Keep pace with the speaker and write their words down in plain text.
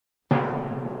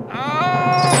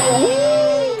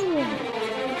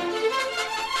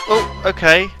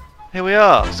Okay, here we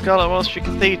are, Scarlet Monastery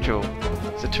Cathedral.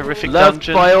 It's a terrific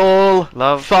dungeon. Loved by all,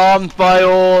 Loved, farmed by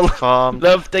all, farmed,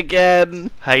 loved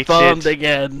again, hated. farmed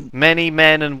again. Many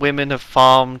men and women have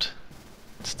farmed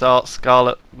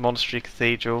Scarlet Monastery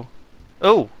Cathedral.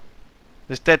 Oh,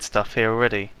 there's dead stuff here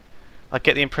already. I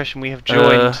get the impression we have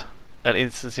joined an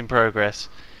instance in progress.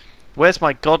 Where's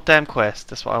my goddamn quest?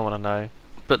 That's what I want to know.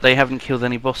 But they haven't killed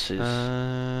any bosses.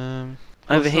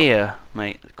 Over here,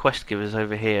 mate. The quest giver's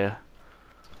over here.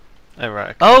 Oh, right.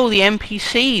 Okay. Oh, the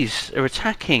NPCs are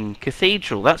attacking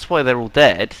Cathedral. That's why they're all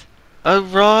dead. Oh,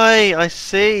 right. I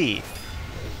see.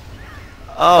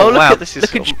 Oh, wow. This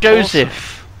is look at Joseph.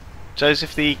 Awesome.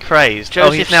 Joseph the Crazed.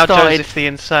 Joseph he's now started... Joseph the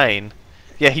Insane.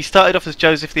 Yeah, he started off as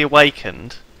Joseph the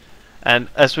Awakened, and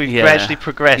as we've gradually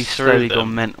progressed he's through slowly them,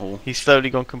 gone mental. He's slowly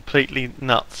gone completely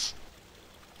nuts.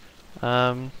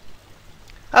 Oh,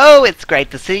 it's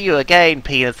great to see you again,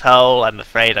 penis hole. I'm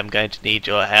afraid I'm going to need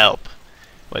your help.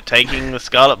 We're taking the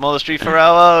Scarlet Monastery for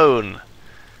our own.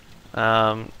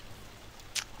 And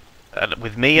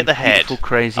with me at the head,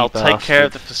 crazy I'll bastard. take care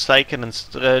of the Forsaken and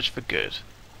Scourge for good.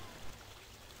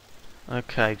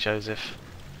 Okay, Joseph.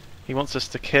 He wants us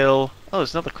to kill... Oh,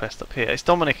 there's another quest up here. It's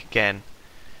Dominic again.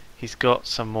 He's got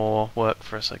some more work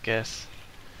for us, I guess.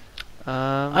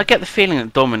 I get the feeling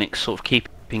that Dominic's sort of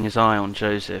keeping his eye on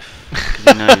Joseph, because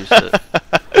he knows that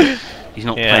he's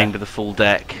not playing with the full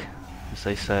deck, as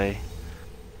they say.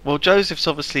 Well, Joseph's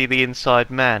obviously the inside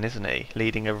man, isn't he?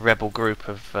 Leading a rebel group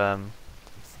of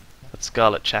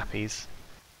Scarlet chappies.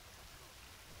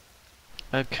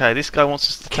 Okay, this guy wants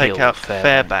us to take out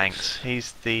Fairbanks.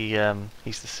 He's the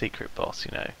secret boss, you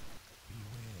know.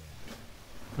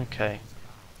 Okay.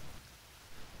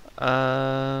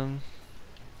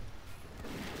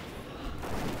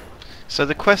 So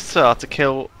the quests are to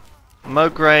kill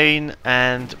Mograine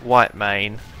and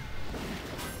Whitemane,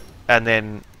 and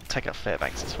then take out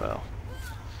Fairbanks as well.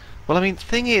 Well, I mean, the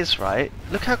thing is, right?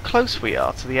 Look how close we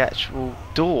are to the actual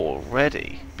door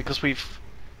already, because we've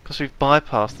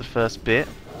bypassed the first bit.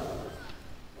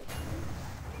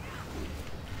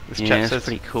 This chap says it's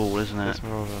pretty cool, isn't it? There's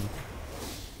more of them.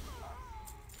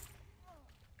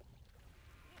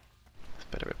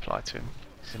 Better reply to him.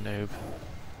 He's a noob.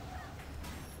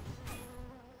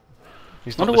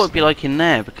 I wonder what it'd be like in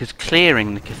there, because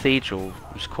clearing the cathedral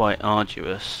was quite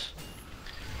arduous.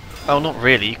 Oh, not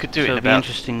really. You could do it in about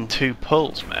interesting. 2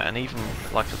 pulls, man. Even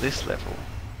like at this level.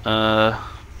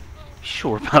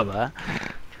 Sure about that?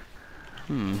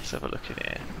 Let's have a look in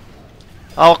here.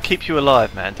 I'll keep you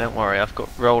alive, man. Don't worry. I've got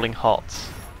rolling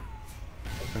hots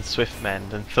and swift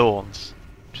mend and thorns.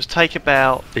 Just take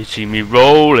about. They see me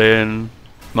rolling,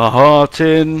 my heart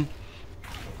in.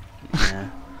 Yeah.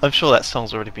 I'm sure that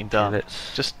song's already been done. Yeah,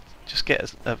 just get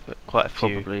us quite a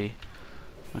few. Probably.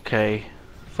 Okay.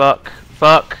 Fuck.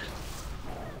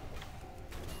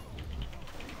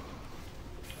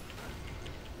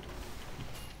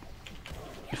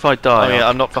 If I die, oh yeah,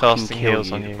 I'll I'm not casting heals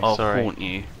you. on you. I'll Sorry. haunt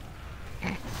you.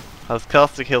 I was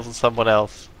casting heals on someone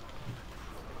else.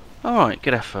 Alright,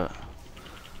 good effort.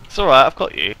 It's alright, I've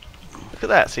got you. Look at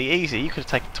that, see, easy. You could have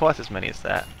taken twice as many as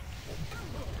that.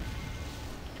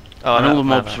 Oh, and all the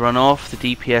mobs run off,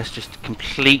 the DPS just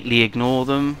completely ignore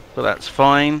them, but that's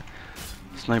fine.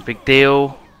 It's no big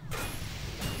deal.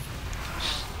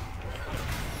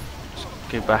 Just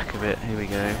go back a bit, here we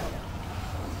go.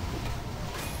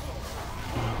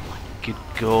 Oh my good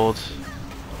god.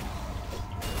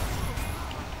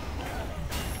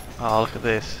 Oh, look at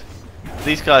this.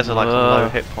 These guys are like on low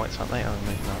hit points, aren't they? Oh,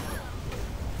 maybe not.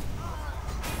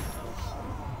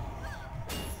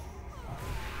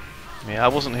 Yeah, I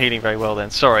wasn't healing very well then.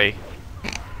 Sorry.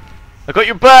 I got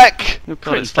your back. You're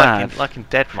God, pretty it's bad. like in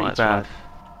Dead Might as well. Bad.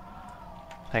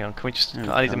 Hang on, can we just?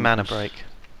 I need a mana break.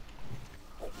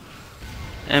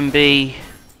 MB.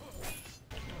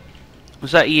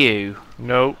 Was that you?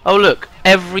 No. Oh look,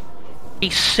 every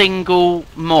single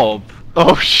mob.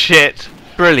 Oh shit.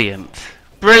 Brilliant.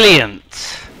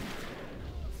 Brilliant.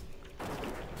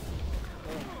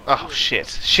 Oh shit.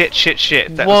 Shit.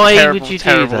 That Why was terrible, would you do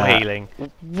terrible that? healing.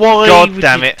 Why God would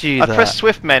damn you it. do I that? pressed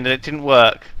Swift Mend and it didn't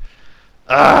work.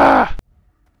 Ah.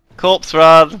 Corpse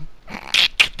run.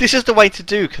 This is the way to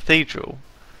do Cathedral.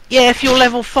 Yeah, if you're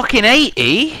level fucking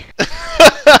 80.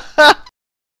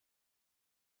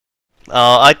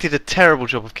 Oh, I did a terrible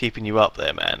job of keeping you up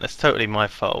there, man. That's totally my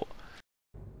fault.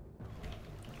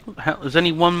 What the hell? There's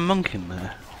only one monk in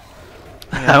there.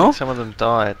 Yeah, I think some of them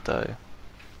died though.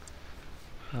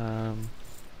 There's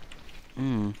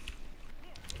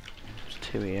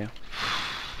 2 here.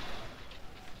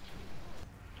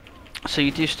 So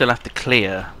you do still have to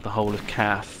clear the whole of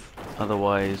Cath,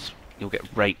 otherwise you'll get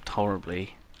raped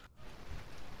horribly.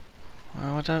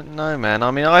 Well, I don't know, man.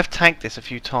 I mean, I've tanked this a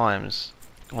few times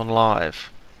on live,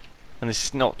 and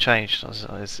it's not changed.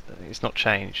 It's not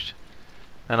changed,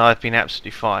 and I've been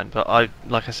absolutely fine. But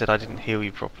like I said, I didn't heal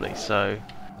you properly, so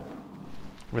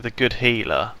with a good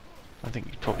healer, I think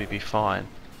you'd probably be fine.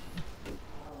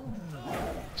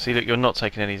 See, look, you're not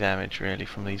taking any damage really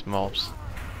from these mobs.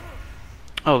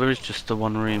 Oh, there is just the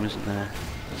one room, isn't there?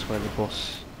 That's where the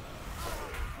boss...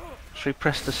 Should we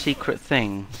press the secret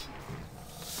thing?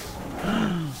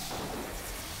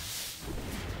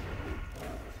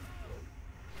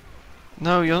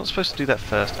 No, you're not supposed to do that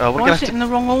first. Oh, we're Why gonna is have it in the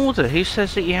wrong order? Who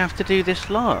says that you have to do this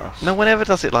last? No one ever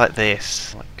does it like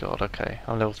this. Oh my god, okay.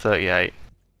 I'm level 38.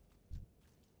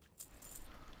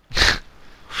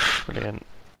 Brilliant.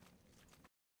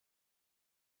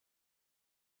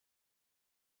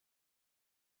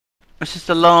 This is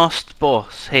the last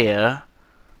boss here.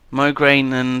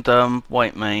 Mograine and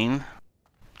Whitemane.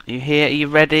 Are you here? Are you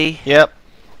ready? Yep.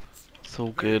 It's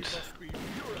all good.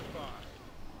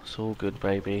 It's all good,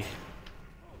 baby.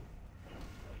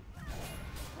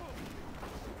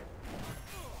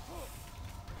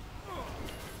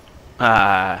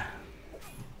 Ah.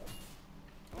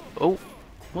 Oh,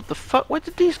 what the fuck? Where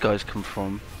did these guys come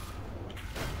from?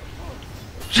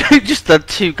 Just had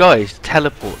two guys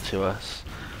teleport to us.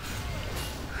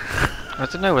 I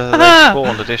don't know whether they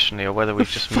spawned additionally or whether we've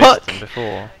just missed them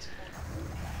before.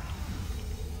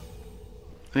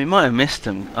 We might have missed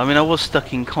them. I mean, I was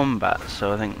stuck in combat,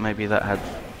 so I think maybe that had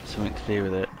something to do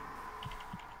with it.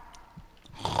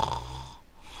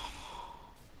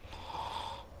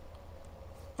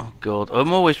 Oh god,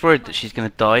 I'm always worried that she's going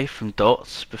to die from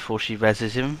dots before she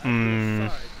reses him.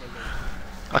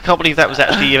 I can't believe that was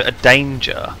actually a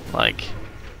danger, like,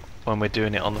 when we're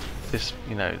doing it on this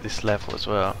level as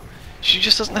well. She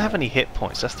just doesn't have any hit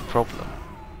points, that's the problem.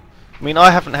 I mean, I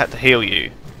haven't had to heal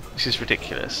you, which is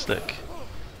ridiculous. Look,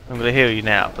 I'm going to heal you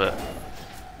now, but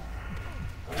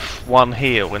one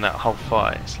heal in that whole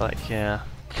fight, it's like, yeah.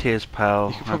 Cheers, pal.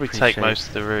 You can probably take most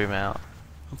of the room out.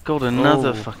 I've got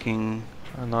another fucking...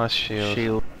 A nice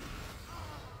shield.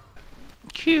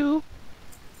 Q.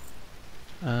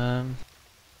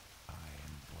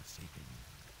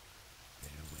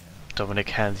 Dominic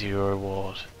hands you a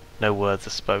reward. No words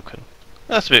are spoken.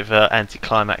 That's a bit of an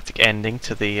anticlimactic ending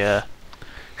to the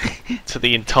to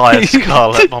the entire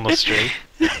Scarlet Monastery.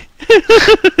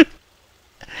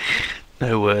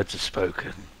 No words are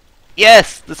spoken.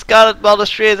 Yes, the Scarlet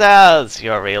Monastery is ours,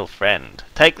 your real friend.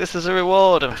 Take this as a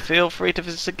reward and feel free to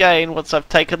visit again once I've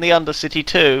taken the Undercity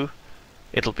too.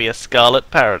 It'll be a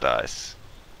Scarlet Paradise.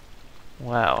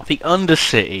 Wow. The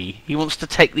Undercity. He wants to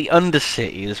take the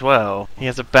Undercity as well. He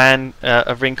has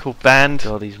a ring called Band.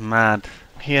 God, he's mad.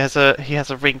 He has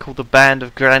a ring called the Band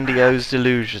of Grandiose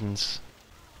Delusions.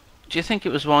 Do you think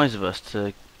it was wise of us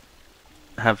to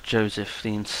have Joseph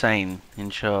the Insane in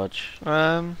charge?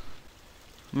 I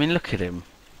mean, look at him.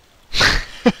 I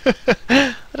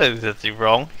don't think there's anything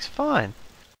wrong. He's fine.